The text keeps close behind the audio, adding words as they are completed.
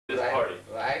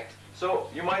So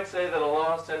you might say that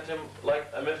Allah sent him like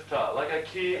a miftah, like a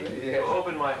key to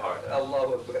open my heart.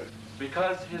 Allahu Akbar.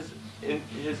 Because his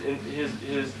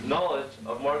knowledge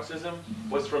of Marxism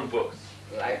was from books.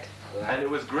 Right. And it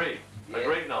was great, a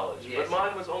great knowledge. But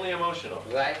mine was only emotional.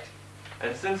 Right.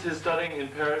 And since his studying in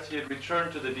Paris, he had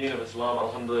returned to the deen of Islam,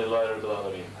 alhamdulillah rabbil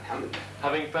alameen,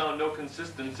 having found no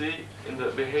consistency in the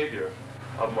behavior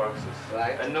of Marxists.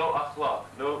 Right. And no akhlaq,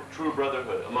 no true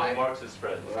brotherhood among Marxist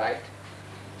friends. Right.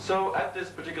 So at this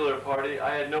particular party,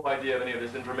 I had no idea of any of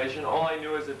this information. All I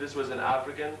knew is that this was an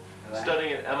African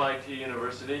studying at MIT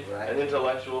University, an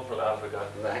intellectual from Africa.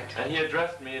 Right. And he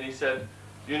addressed me and he said,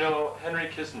 you know, Henry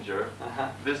Kissinger,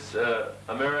 this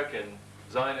American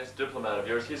Zionist diplomat of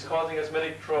yours, he's causing us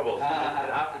many troubles in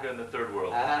Africa and the third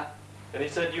world. And he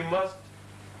said, you must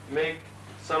make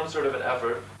some sort of an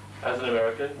effort as an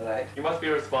American. Right. You must be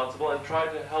responsible and try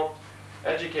to help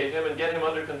educate him and get him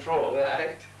under control.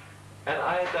 Right. And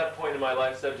I, at that point in my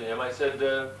life, said to him, I said,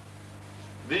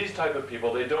 these type of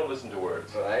people, they don't listen to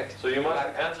words. Right. So you must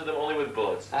answer them only with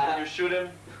bullets. If you shoot him,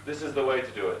 this is the way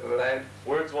to do it. Right.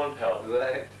 Words won't help.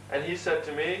 Right. And he said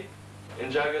to me,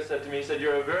 Njaga said to me, he said,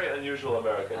 you're a very unusual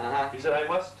American. He said, I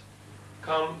must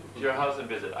come to your house and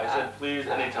visit. I said, please,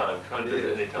 anytime. Come and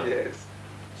visit anytime. Yes.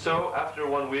 So after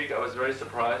 1 week, I was very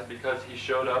surprised because he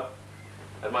showed up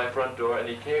at my front door and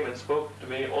he came and spoke to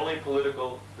me only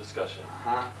political discussion.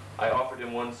 I offered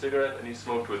him one cigarette and he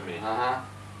smoked with me.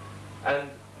 And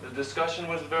the discussion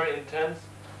was very intense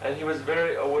and he was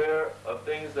very aware of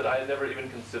things that I had never even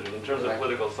considered in terms of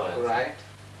political science. Right.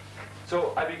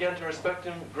 So I began to respect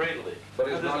him greatly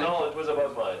because his knowledge was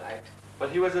above mine. Right.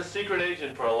 But he was a secret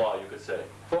agent for Allah, you could say.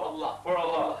 For Allah. For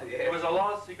Allah. Yes. He was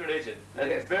Allah's secret agent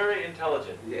and very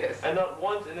intelligent. Yes. And not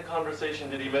once in the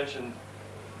conversation did he mention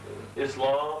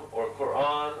Islam or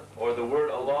Quran or the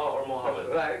word Allah or Muhammad.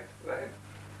 Right, right.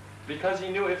 Because he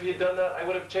knew if he had done that, I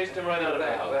would have chased him right out of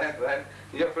my house. Right, right.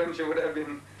 Your friendship would have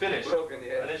been finished broken,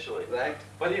 initially. Right.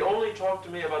 But he only talked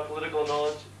to me about political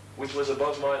knowledge, which was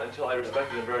above mine, until I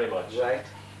respected him very much. Right.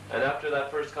 And after that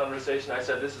first conversation, I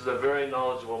said, this is a very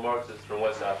knowledgeable Marxist from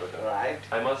West Africa. Right.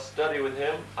 I must study with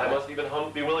him. I must even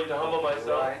be willing to humble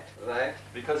myself. Right, right.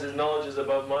 Because his knowledge is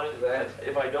above mine. Right. And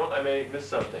if I don't, I may miss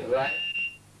something. Right.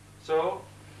 So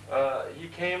he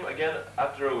came again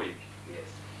after a week. Yes.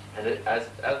 And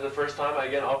as the first time, I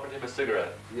again offered him a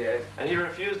cigarette. Yes. And he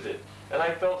refused it. And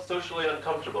I felt socially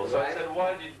uncomfortable. So I said,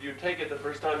 why did you take it the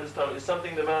first time? This time, is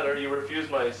something the matter? You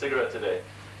refused my cigarette today.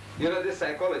 You know, this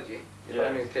psychology, if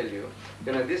I may tell you,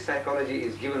 this psychology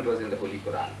is given to us in the Holy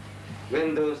Quran.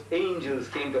 When those angels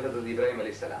came to Hazrat Ibrahim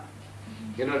alayhi salam,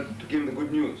 to give him the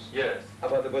good news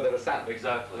about the birth of a son.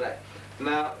 Exactly. Right.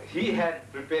 Now, he had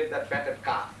prepared that fatted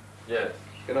calf, yes,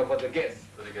 for the guests.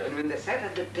 And when they sat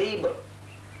at the table,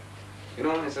 he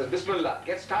says, Bismillah,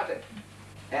 get started.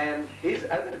 And his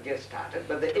other guests started,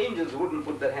 but the angels wouldn't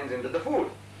put their hands into the food.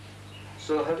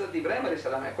 So Hazrat Ibrahim alayhi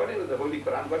salam, according to the Holy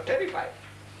Quran, got terrified.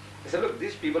 He said, look,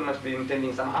 these people must be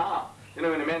intending some harm.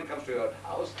 When a man comes to your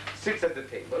house, sits at the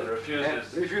table, and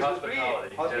refuses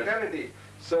hospitality. Hospitality.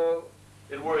 So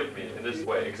it worried me in this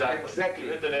way. Exactly. Exactly.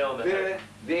 You hit the nail on the head.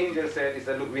 The angel said, he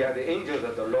said, look, we are the angels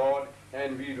of the Lord,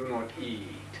 and we do not eat.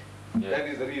 Yes. That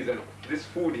is the reason. This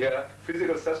food here,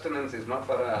 physical sustenance is not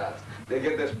for us. They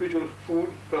get the spiritual food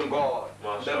from God,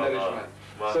 the nourishment.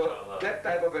 So that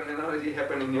type of an analogy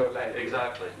happened in your life.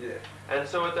 Exactly. Yeah. And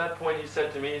so at that point he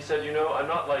said to me, he said, I'm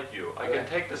not like you. I can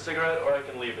take the cigarette or I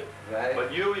can leave it. Right.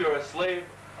 But you're a slave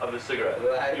of the cigarette.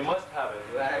 Right. You must have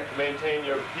it to maintain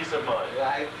your peace of mind.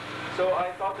 Right. So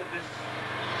I thought that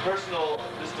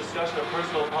this discussion of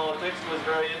personal politics was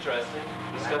very interesting,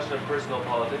 discussion of personal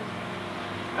politics.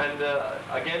 And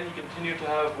again, he continued to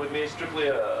have with me strictly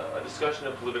a discussion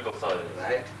of political science.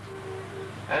 Right.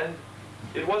 And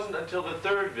it wasn't until the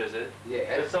third visit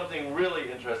that something really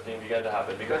interesting began to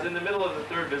happen. Because in the middle of the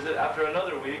third visit, after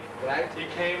another week, he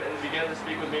came and began to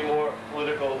speak with me more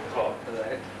political talk.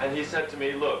 Right. And he said to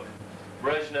me, look,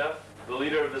 Brezhnev, the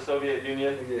leader of the Soviet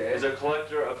Union, is a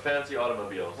collector of fancy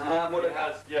automobiles.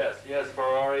 He has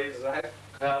Ferraris,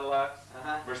 Cadillacs,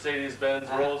 Mercedes-Benz,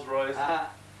 Rolls-Royce.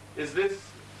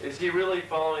 Is he really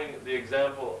following the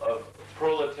example of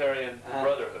proletarian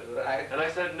brotherhood? Right. And I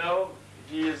said, no,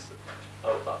 he is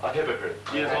a hypocrite.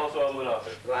 He is also a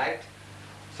munafiq. Right.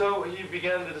 So he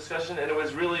began the discussion, and it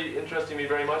was really interesting me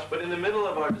very much. But in the middle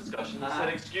of our discussion, he said,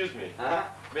 excuse me,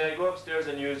 may I go upstairs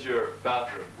and use your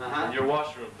bathroom and your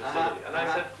washroom facility? And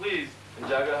I said, please,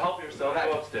 Njaga, help yourself,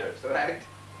 go upstairs. Right.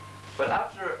 But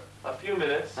after a few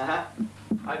minutes,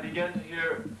 I began to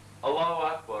hear Allahu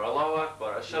Akbar,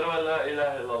 Ashhadu an la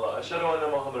ilaha illallah, Ashhadu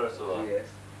anna Muhammad Rasulullah. Yes.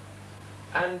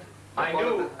 And I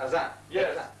knew, Azan.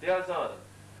 yes, the Azan.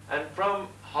 And from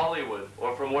Hollywood,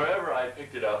 or from wherever I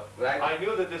picked it up, Right. I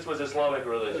knew that this was Islamic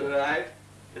religion, Right.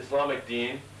 Islamic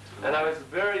deen, and I was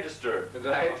very disturbed.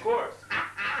 Right. Of course.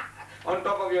 On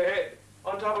top of your head.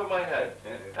 On top of my head.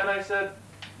 And I said,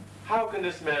 how can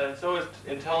this man, so as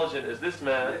intelligent as this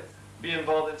man, Yes. be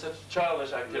involved in such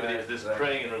childish activity Right, as this right.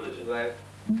 praying in religion? Right.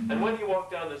 And when he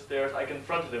walked down the stairs, I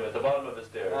confronted him at the bottom of the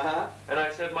stairs. Uh-huh. And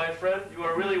I said, my friend, you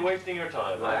are really wasting your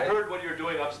time. I Right. heard what you're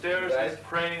doing upstairs, Right. is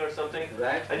praying or something,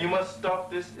 Right. and you must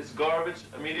stop this. It's garbage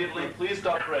immediately. Please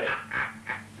stop praying.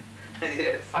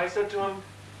 Yes. I said to him,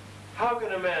 how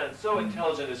can a man so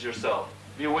intelligent as yourself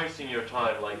be wasting your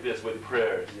time like this with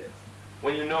prayers Yes.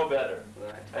 when you know better?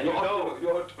 Right. And you know, you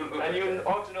ought to know. and you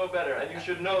ought to know better, and you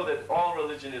should know that all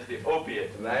religion is the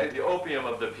opiate, Right. the opium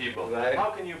of the people. Right. How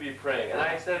can you be praying? And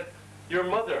I said, your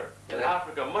mother in Right.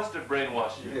 Africa must have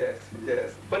brainwashed you. Yes.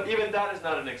 Yes. But even that is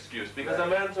not an excuse, because a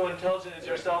Right. man so intelligent as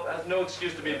yourself has no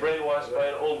excuse to be brainwashed by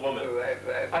an old woman. Right.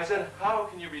 Right. I said, how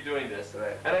can you be doing this?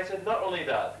 Right. And I said, not only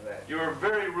that, Right. you were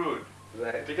very rude,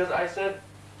 Right. because I said,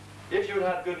 if you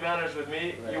had good manners with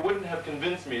me, Right. you wouldn't have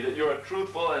convinced me that you're a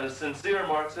truthful and a sincere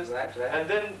Marxist, Right, right. and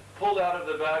then pulled out of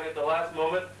the bag at the last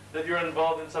moment that you're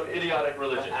involved in some idiotic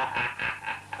religion.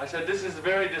 I said, this is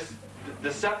very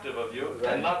deceptive of you,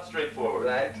 Right. and not straightforward.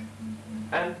 Right.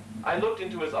 And I looked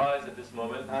into his eyes at this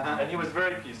moment, Uh-huh. and he was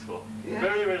very peaceful, Yes.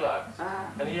 very relaxed. Uh-huh.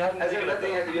 And he hadn't As if taken a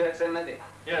nothing, breath. you had said nothing.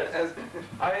 Yes. As,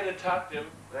 I had attacked him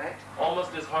right.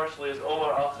 almost as harshly as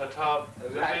Omar al-Khattab,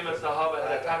 the Right. famous Sahaba, had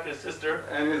Right. attacked his sister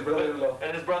And his brother-in-law.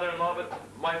 and his brother-in-law, but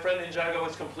my friend Injaga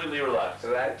was completely relaxed.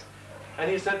 Right. And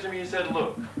he said to me, he said,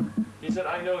 look, he said,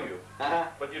 I know you, Uh-huh.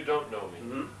 but you don't know me.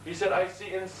 Mhm. He said, I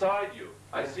see inside you.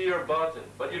 I see your batin,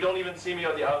 but you don't even see me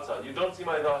on the outside. You don't see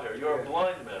my dhahir. You're a Yeah.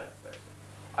 blind man.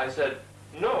 I said,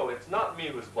 no, it's not me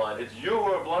who's blind. It's you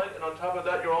who are blind, and on top of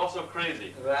that, you're also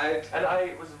crazy. Right. And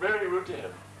I was very rude to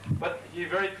him. But he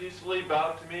very peacefully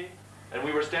bowed to me, and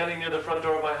we were standing near the front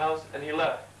door of my house, and he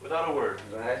left without a word.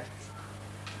 Right.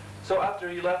 So after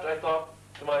he left, I thought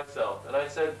to myself, and I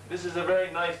said, this is a very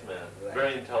nice man, Right.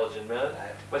 very intelligent man,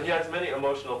 Right. but he has many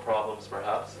emotional problems,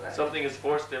 perhaps. Right. Something has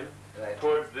forced him Right.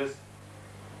 towards this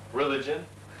religion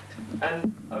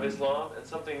and of Islam, and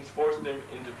something's forced him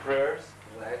into prayers.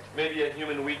 Right. Maybe a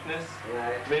human weakness,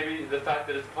 Right. maybe the fact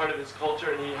that it's part of his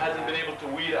culture, and he hasn't been able to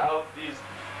weed out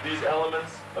these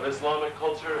elements of Islamic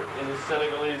culture in his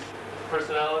Senegalese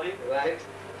personality. Right.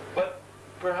 But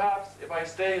perhaps if I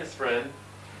stay his friend,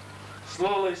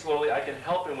 slowly, slowly, I can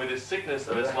help him with his sickness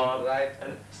of Islam Right.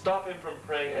 and stop him from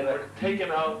praying and Right. take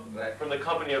him out Right. from the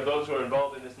company of those who are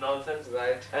involved in this nonsense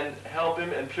Right. and help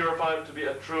him and purify him to be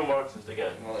a true Marxist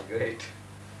again. Oh, great.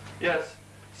 Yes.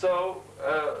 So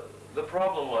the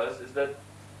problem is that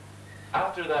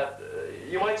after that,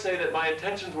 you might say that my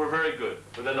intentions were very good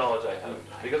with the knowledge I have,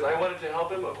 because I wanted to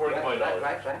help him according to my Right, knowledge.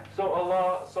 right, right. So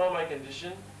Allah saw my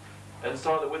condition and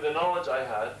saw that with the knowledge I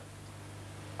had,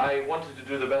 I wanted to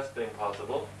do the best thing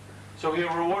possible. So He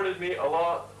rewarded me,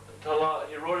 Allah Ta'ala,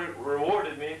 He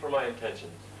rewarded me for my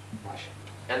intentions.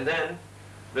 And then,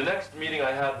 the next meeting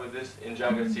I had with this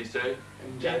Injaga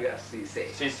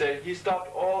Sise, he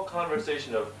stopped all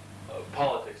conversation of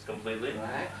politics completely.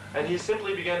 Right. And he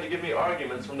simply began to give me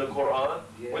arguments from the Quran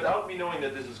Yes. without me knowing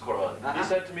that this is Quran. He Uh-huh.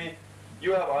 said to me,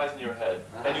 you have eyes in your head,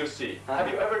 and you see. Have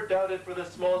you ever doubted for the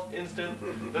smallest instant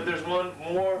that there's one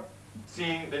more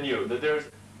seeing than you, that there's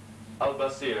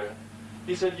al-basir?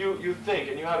 He said, you think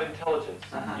and you have intelligence,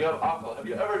 you have aql. Have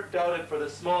you ever doubted for the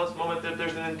smallest moment that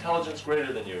there's an intelligence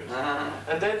greater than yours?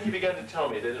 And then he began to tell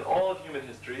me that in all of human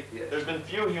history, Yes. there's been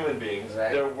few human beings,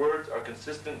 Right. their words are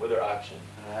consistent with their action.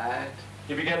 Right.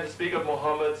 He began to speak of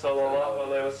Muhammad sallallahu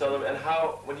alaihi wasallam and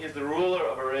how when he's the ruler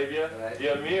of Arabia, Right. the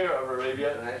Amir of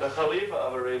Arabia, Right. the Khalifa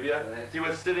of Arabia, Right. he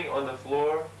was sitting on the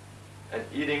floor and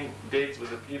eating dates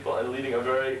with the people and leading a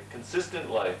very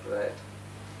consistent life. Right.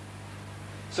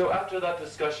 So after that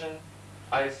discussion,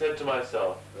 I said to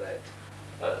myself,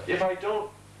 Right. if I don't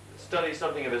study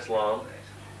something of Islam,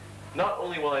 Right. not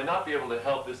only will I not be able to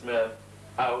help this man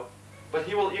out, but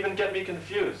he will even get me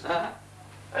confused,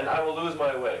 and I will lose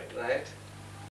my way. Right.